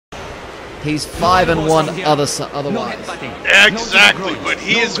He's 5-1 otherwise. Exactly, but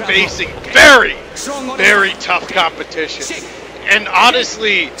he is facing very, very tough competition. And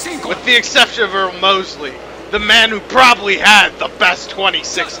honestly, with the exception of Earl Mosley, the man who probably had the best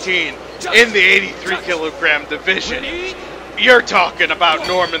 2016 in the 83 kilogram division, you're talking about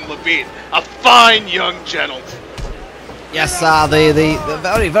Norman Levine, a fine young gentleman. Yes, the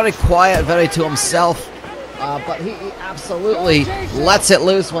very, very quiet, very to himself. But he absolutely lets it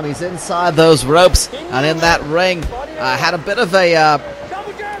loose when he's inside those ropes and in that ring. Had a bit of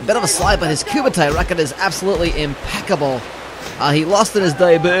a slide, but his KUMITE record is absolutely impeccable. He lost in his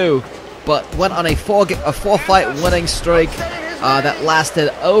debut, but went on a four-fight winning streak that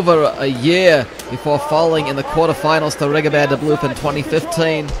lasted over a year before falling in the quarterfinals to Rigobert de Bloof in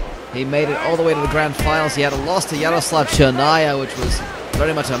 2015. He made it all the way to the grand finals. He had a loss to Yaroslav Chernaya, which was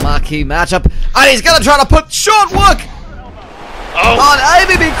very much a marquee matchup. And he's going to try to put short work on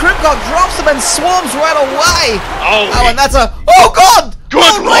ABB. Crimcoch drops him and swarms right away. Oh, and that's a... Oh, God!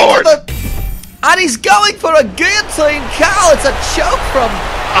 Good Lord! And he's going for a guillotine, Cal. It's a choke from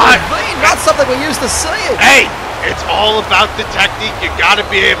Levine. Not something we're used to seeing. Hey, it's all about the technique. You got to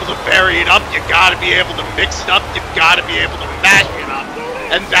be able to vary it up. You got to be able to mix it up. You got to be able to mash it up.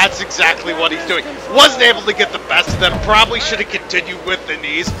 And that's exactly what he's doing. Wasn't able to get the best of them. Probably should have continued with the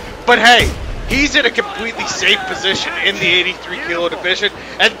knees. But hey, he's in a completely safe position in the 83 kilo division.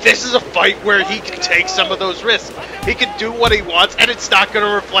 And this is a fight where he can take some of those risks. He can do what he wants, and it's not going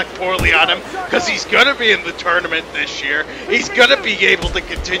to reflect poorly on him because he's going to be in the tournament this year. He's going to be able to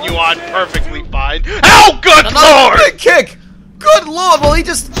continue on perfectly fine. Oh, good Lord! Big kick! Good Lord! Well, he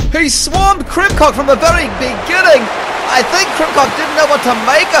swarmed Crimcoch from the very beginning. I think Crimcoch didn't know what to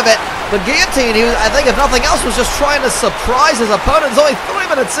make of it. The guillotine, I think, if nothing else, was just trying to surprise his opponent. It's only 3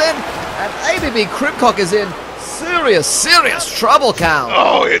 minutes in, and ABB Crimcoch is in serious trouble, Cal.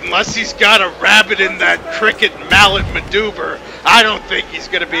 Oh, unless he's got a rabbit in that cricket mallet maneuver, I don't think he's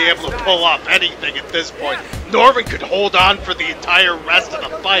going to be able to pull off anything at this point. Norman could hold on for the entire rest of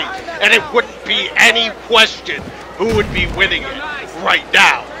the fight, and it wouldn't be any question who would be winning it right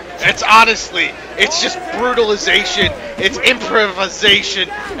now. It's honestly, it's just brutalization, it's improvisation,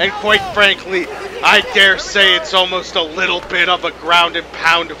 and quite frankly, I dare say it's almost a little bit of a ground and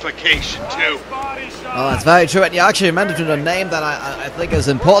poundification too. Well, that's very true, and you actually mentioned a name that I think is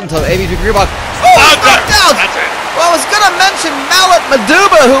important to ABB Crimcoch. Oh, down! That's it. Well, I was going to mention Mallet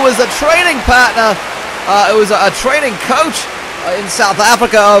Maduba, who was a training partner, who was a training coach in South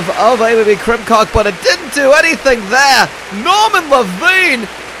Africa of ABB Crimcoch, but it didn't do anything there. Norman Levine,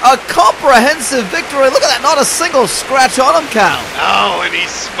 a comprehensive victory. Look at that, not a single scratch on him, Cal. Oh, and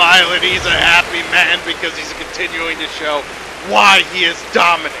he's smiling. He's a happy man because he's continuing to show why he is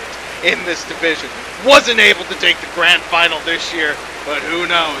dominant in this division. Wasn't able to take the grand final this year, but who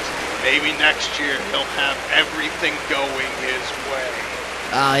knows? Maybe next year he'll have everything going his way.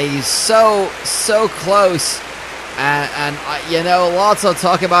 He's so close. And you know, lots of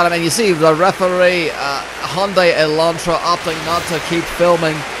talk about him, and you see the referee, Hyundai Elantra, opting not to keep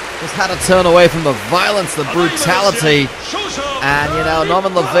filming, just had to turn away from the violence, the brutality, and you know,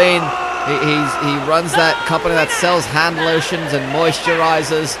 Norman Levine, he runs that company that sells hand lotions and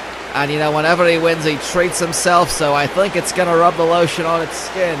moisturizers, and you know, whenever he wins, he treats himself, so I think it's going to rub the lotion on its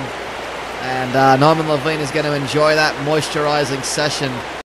skin, and Norman Levine is going to enjoy that moisturizing session